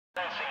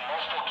Sensing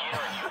multiple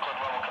gear and Euclid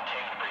level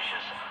containment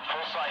breaches.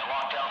 Full site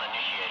lockdown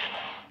initiated.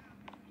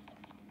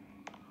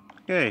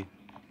 Okay.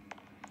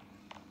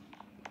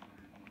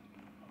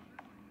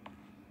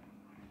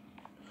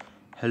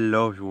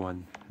 Hello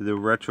everyone, the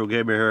Retro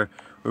Gamer here.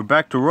 We're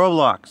back to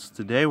Roblox.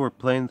 Today we're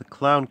playing the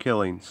clown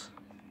killings.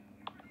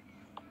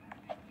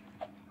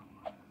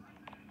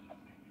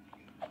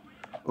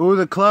 Ooh,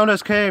 the clown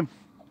has came.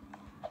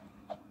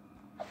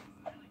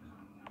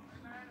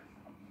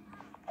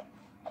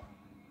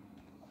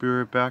 Be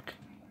right back.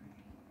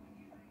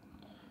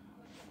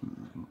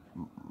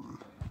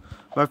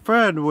 My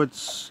friend would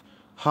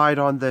hide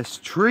on this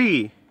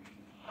tree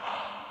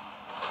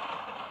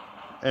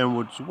and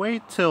would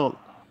wait till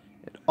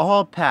it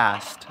all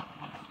passed.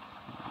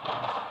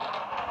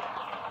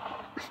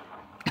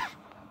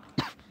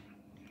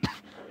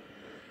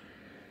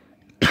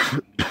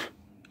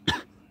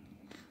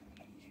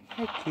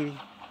 Hi, kitty.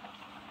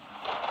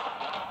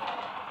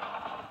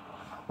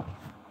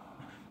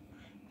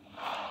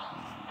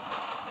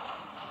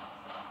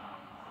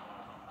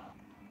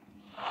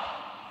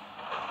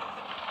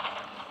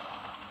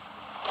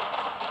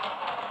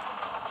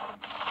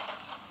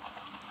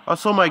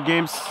 Also, my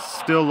game's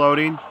still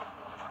loading.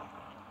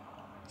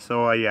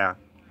 So, yeah.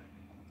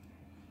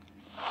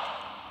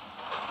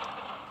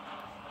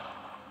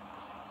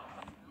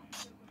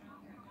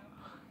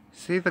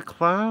 See the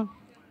clown?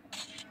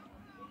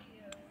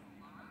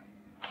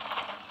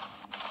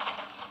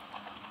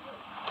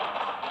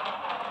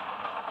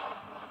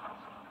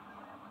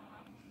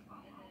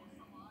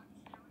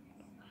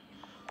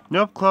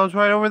 Nope, clown's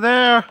right over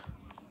there.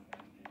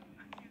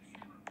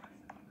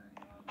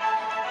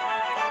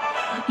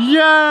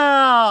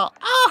 Yeah!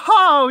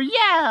 Oh,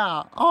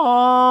 yeah!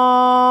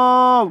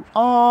 Oh!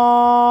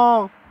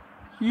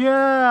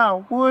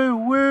 Yeah! Woo,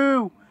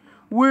 woo!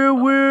 Woo,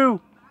 woo!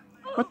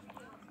 What?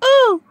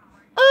 Ooh!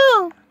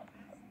 Ooh!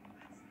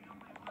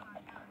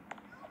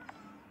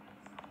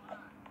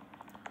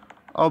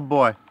 Oh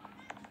boy.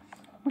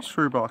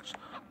 Mystery box.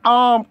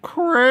 I'm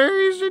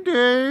Crazy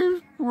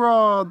Dave's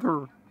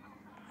brother.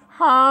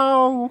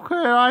 How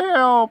can I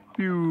help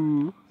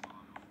you?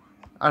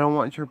 I don't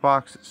want your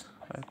boxes.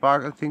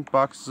 I think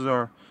boxes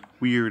are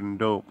weird and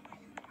dope.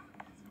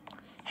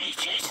 Hey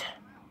Jason.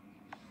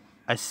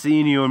 I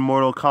seen you in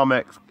Mortal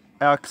Kombat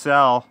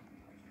XL.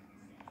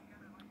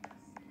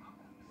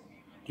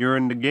 You're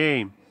in the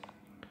game.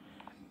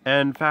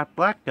 And Fat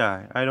Black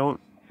Guy, I don't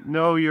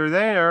know you're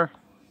there.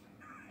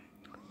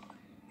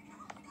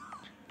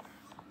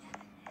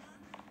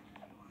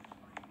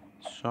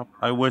 Shop.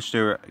 I wish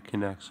they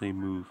can actually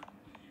move.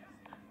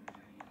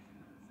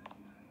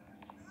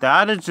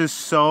 That is just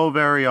so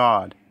very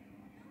odd.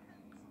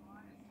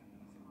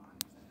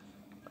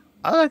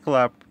 I like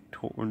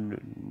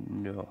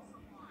no.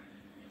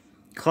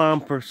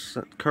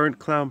 Current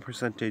clown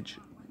percentage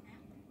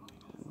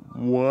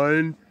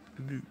 1.1.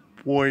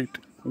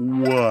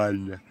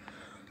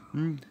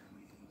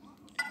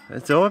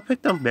 Someone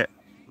picked up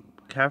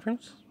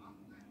caverns?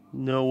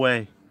 No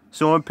way.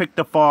 Someone picked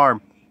the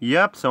farm.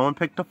 Yep, someone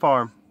picked the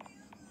farm.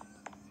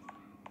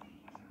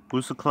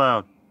 Who's the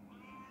clown?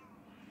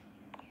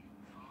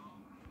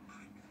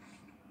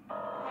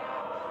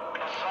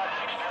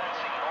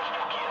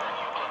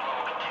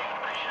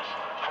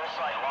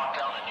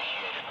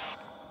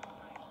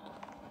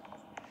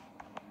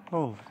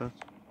 Oh, that's...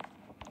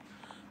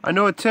 I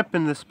know a tip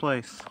in this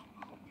place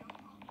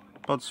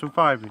about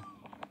surviving.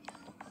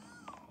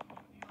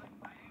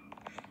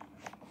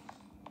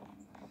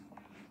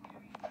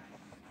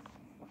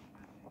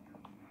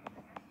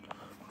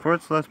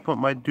 First, let's put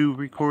my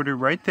recorder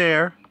right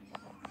there.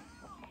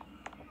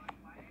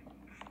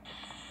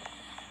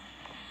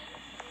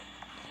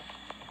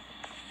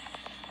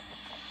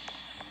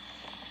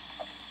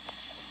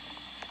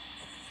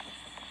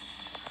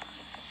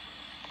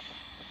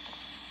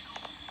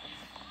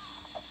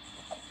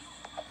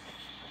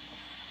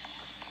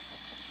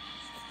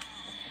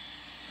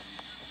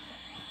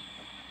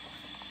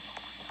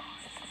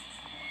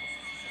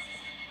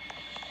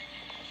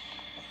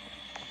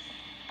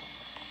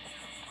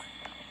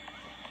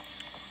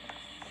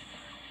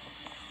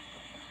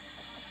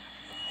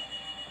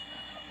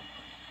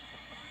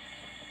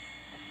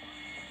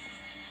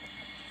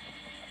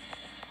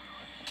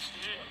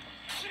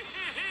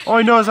 Oh,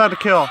 he knows how to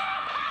kill.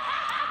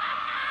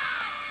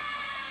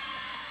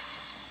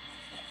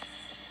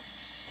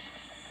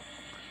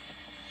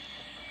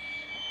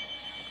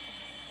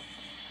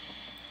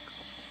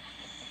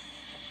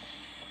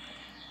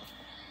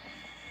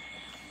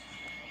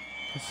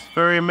 This is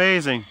very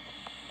amazing.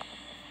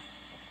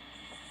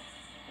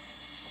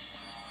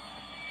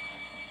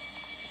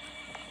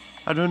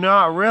 I do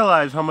not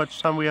realize how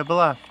much time we have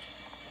left.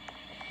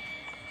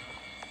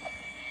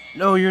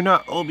 No, you're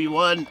not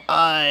Obi-Wan.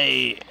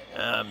 I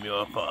am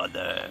your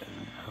father.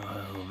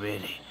 Oh,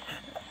 really?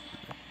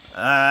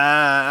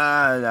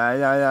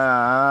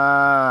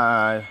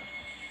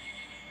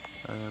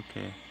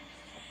 Okay.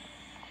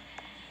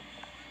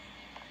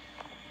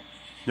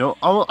 No,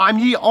 I'm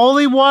the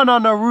only one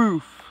on the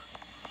roof.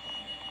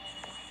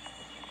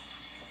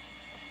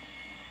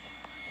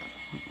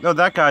 No,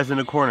 that guy's in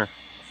the corner.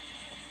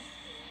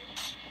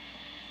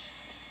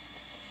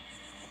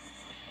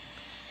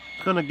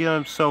 He's gonna get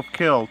himself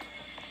killed.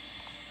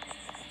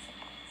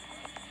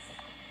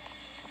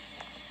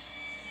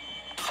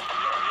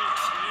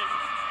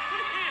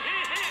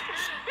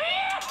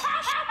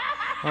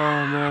 Oh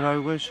man, I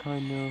wish I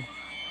knew.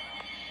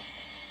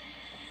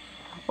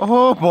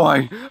 Oh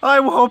boy, I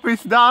hope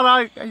he's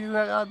not. He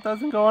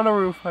doesn't go on the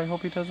roof. I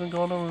hope he doesn't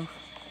go on the roof.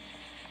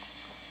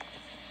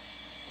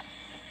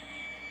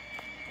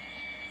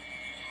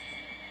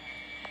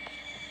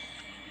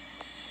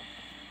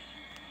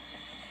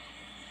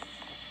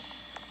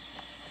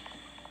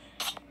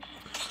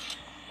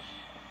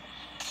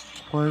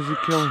 Why is he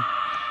killing?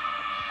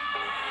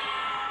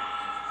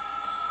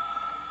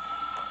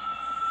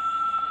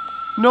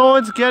 No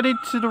one's getting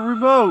to the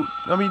remote.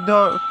 I mean,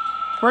 the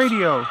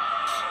radio.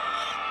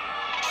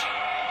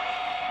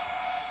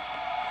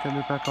 Get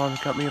me back on.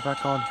 Got me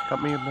back on.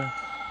 Got me in there.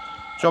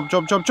 Jump,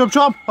 jump, jump, jump,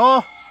 jump.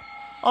 Oh.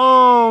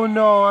 Oh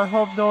no. I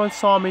hope no one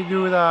saw me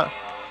do that.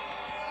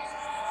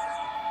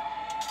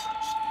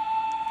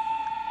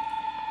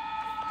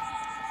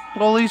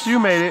 Well, at least you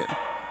made it.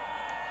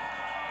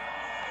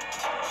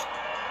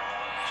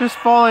 Just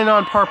falling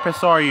on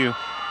purpose, are you?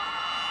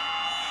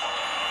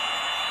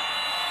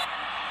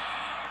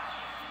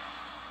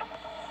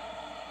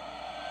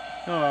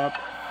 Go up.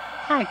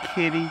 Hi,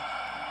 kitty.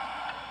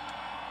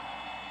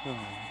 Oh.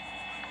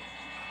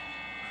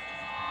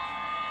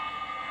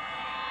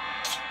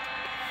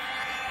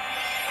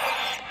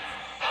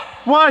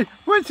 Why?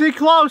 Was he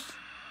close?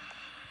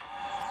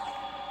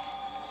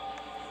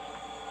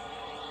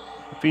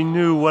 If he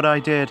knew what I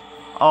did.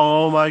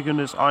 Oh my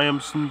goodness, I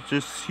am in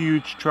just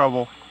huge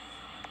trouble.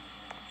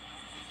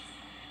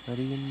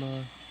 Ready in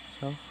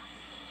myself?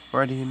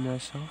 Ready in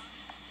myself?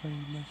 Ready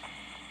in myself?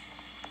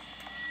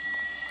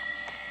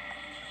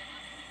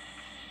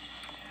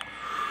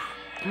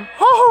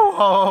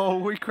 Oh,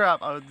 we crap.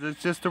 Oh,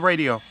 it's just the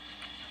radio.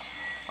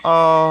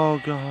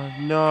 Oh god,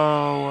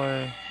 no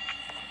way.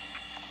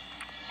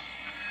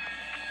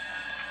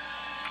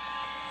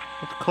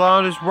 The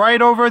clown is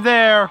right over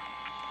there.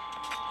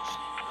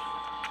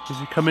 Is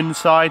he coming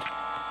inside?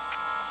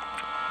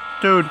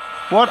 Dude,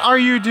 what are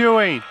you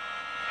doing?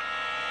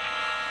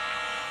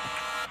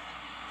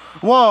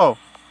 Whoa.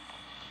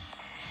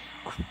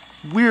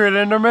 Weird,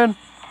 Enderman.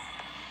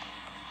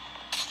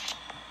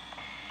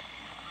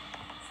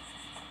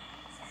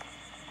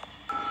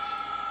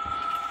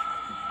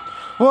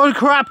 Holy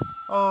crap!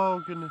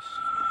 Oh goodness.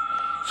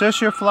 It's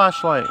just your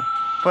flashlight.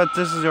 But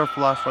this is your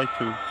flashlight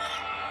too.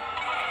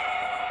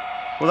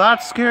 Will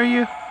that scare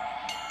you?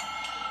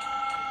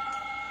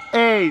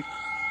 8,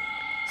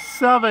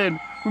 7,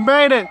 we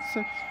made it!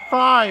 6,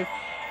 5,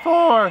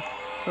 4,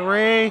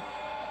 3,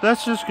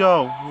 let's just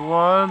go.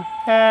 1,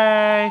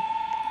 hey.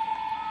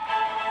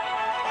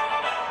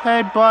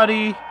 Hey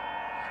buddy.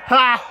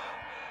 Ha!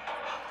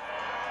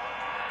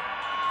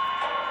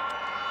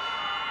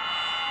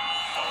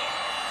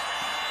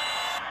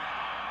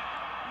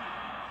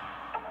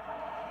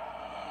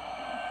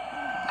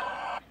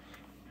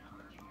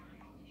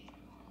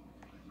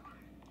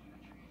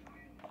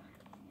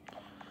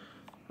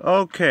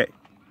 Okay.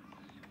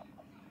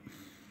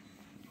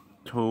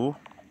 2,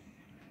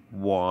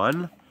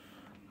 1,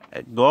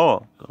 and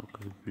go. Go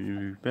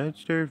to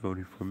Bedstairs,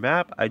 voting for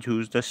map. I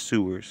choose the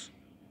sewers.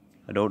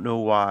 I don't know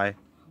why,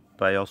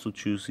 but I also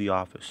choose the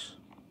office.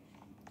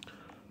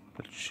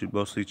 But I should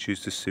mostly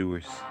choose the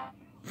sewers.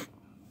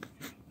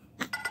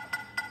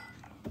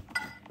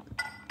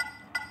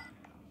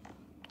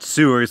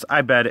 Sewers,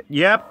 I bet it.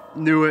 Yep,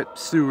 knew it.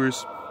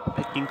 Sewers.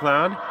 Picking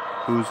clown?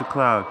 Who's the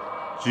clown?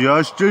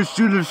 Justice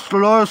to the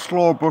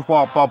slow, blah,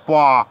 blah,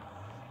 blah.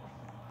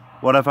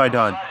 What have I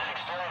done?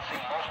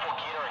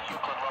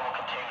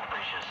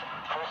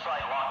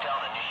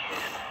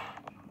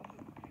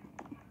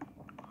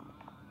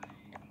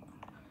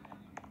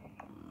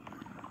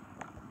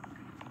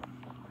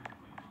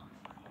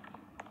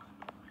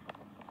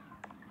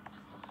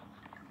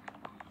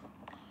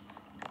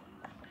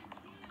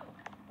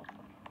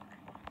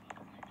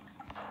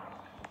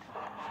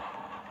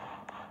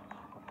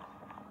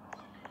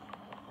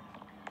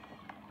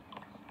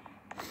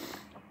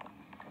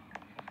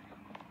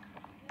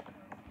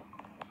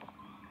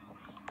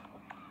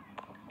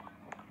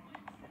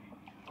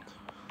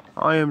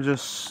 I am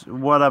just...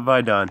 What have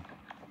I done?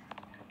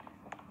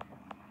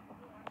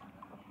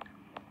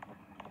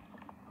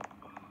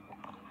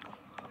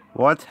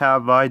 What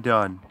have I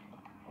done?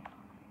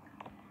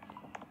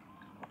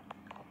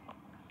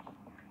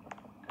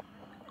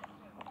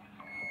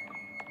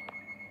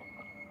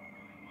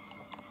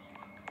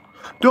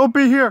 Don't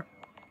be here!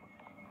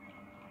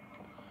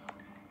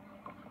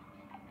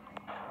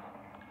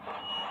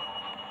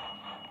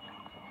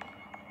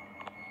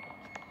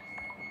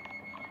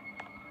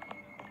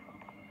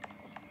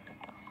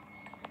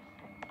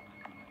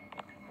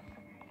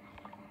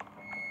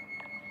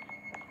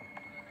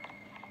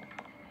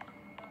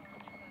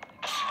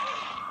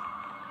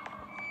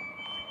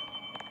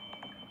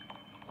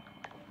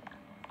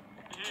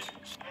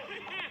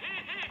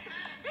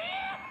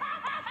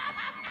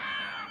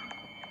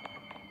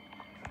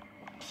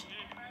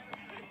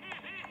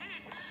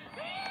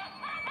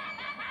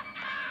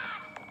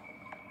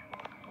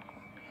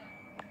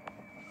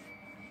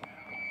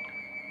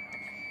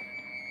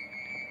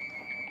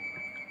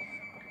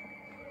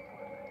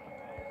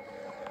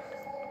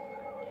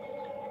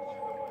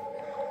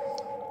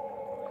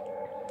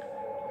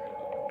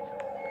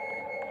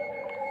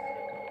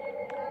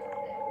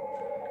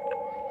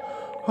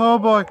 Oh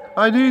boy,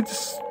 I need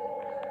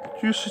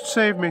you should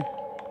save me.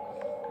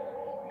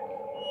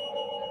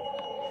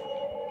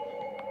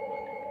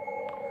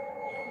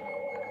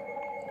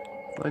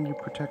 And you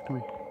protect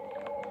me.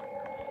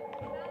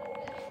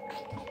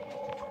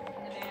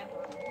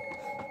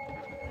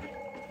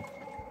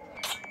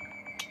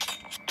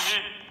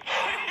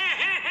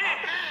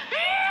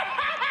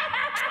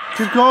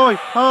 Keep going.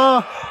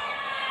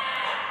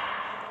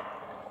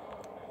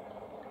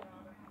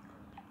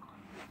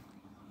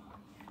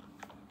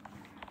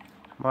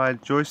 My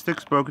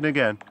joystick's broken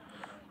again.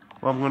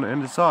 Well, I'm going to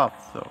end this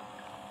off, though.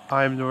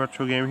 I'm the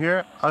Retro Game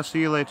here. I'll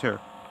see you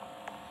later.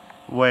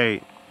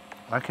 Wait.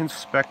 I can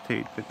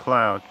spectate the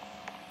clown.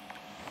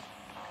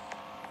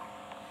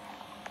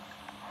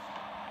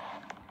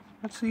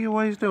 Let's see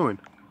what he's doing.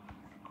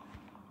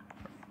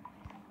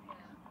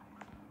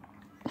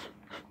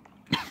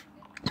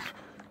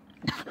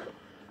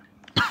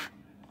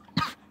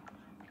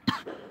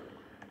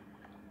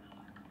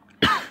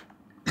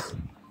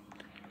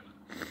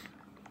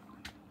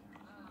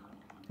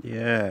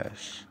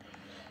 Yes.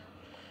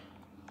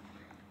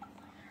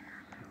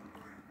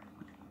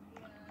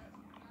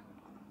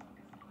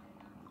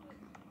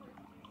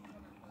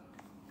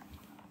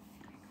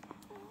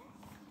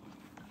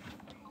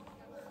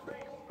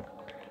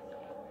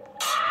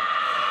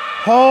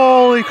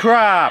 Holy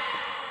crap!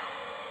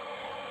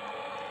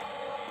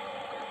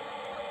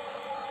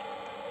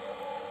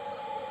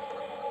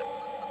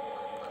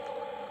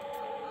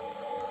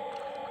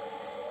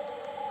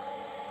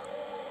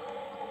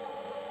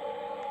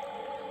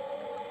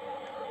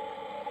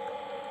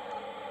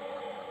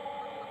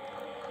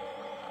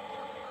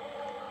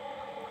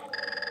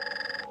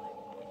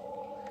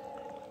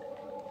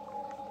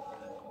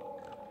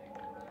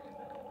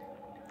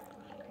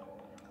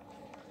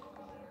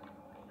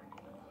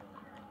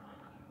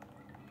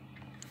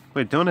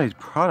 Wait, donate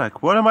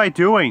product? What am I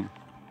doing?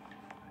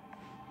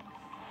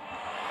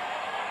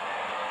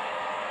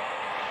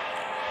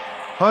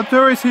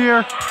 Hunter is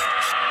here.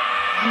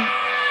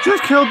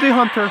 Just killed the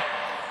hunter.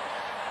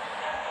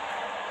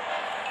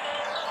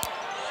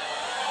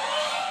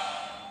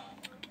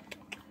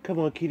 Come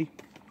on, kitty.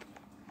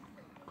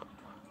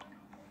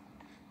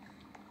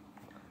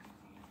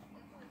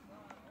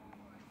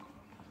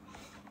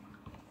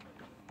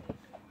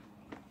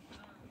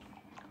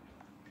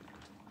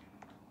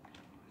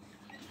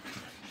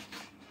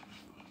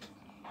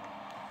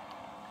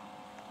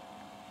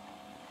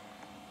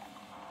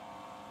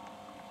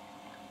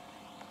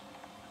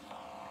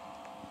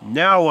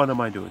 Now what am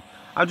I doing?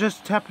 I'm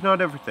just tapping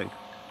on everything.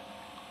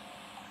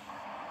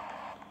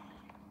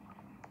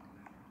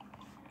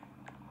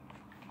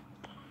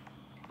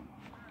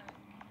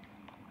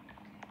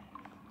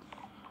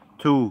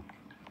 Two,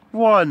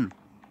 one,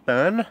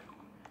 then.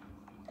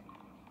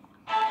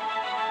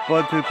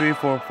 1, 2, 3,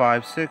 4,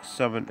 5, 6,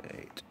 7,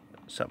 8,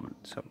 7.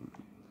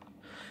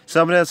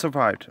 7 has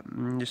survived.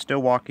 You're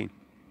still walking.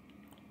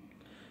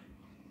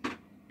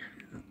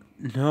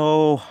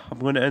 No, I'm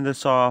going to end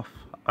this off.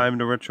 I'm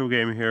the Retro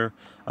Game here.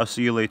 I'll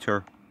see you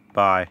later.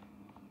 Bye.